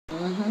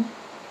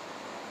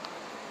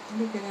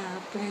Look at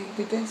our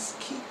baby. That's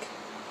Keek.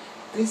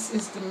 This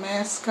is the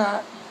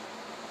mascot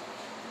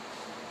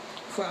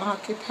for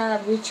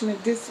Occupy Richmond.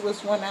 This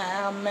was one of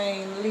our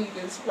main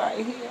leaders right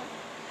here.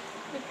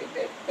 Look at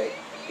that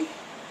baby.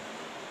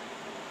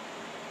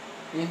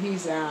 And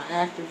he's our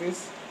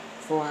activist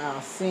for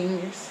our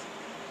seniors.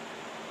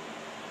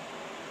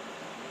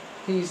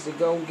 He's the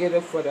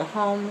go-getter for the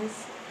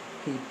homeless.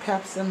 He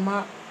peps them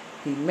up.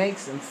 He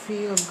makes them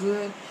feel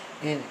good.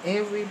 And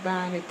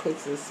everybody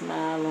puts a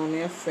smile on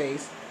their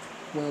face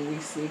when we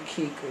see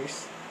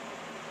Keekers.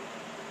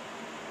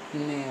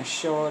 And now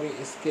Shorty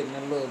is getting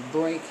a little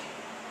break.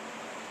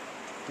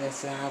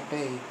 That's our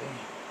baby.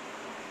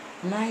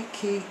 Night,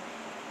 Keek.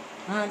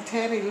 Aunt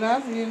Teddy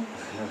love you.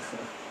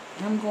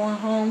 I'm going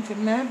home to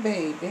my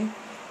baby.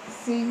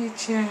 See you,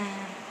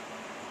 child.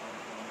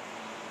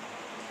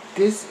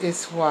 This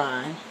is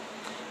why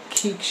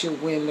Keek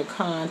should win the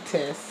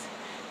contest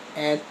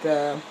at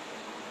the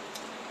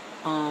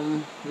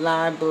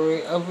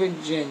Library of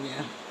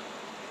Virginia.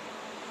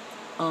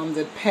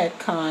 The pet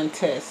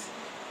contest,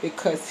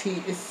 because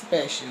he is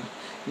special.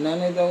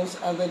 None of those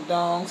other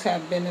dogs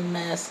have been a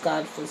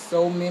mascot for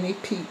so many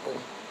people.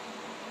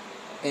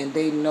 And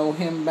they know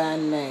him by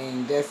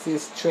name. That's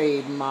his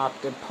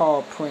trademark, the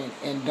paw print.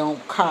 And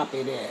don't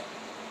copy that.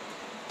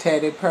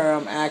 Teddy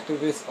Perm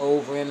activist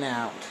over and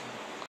out.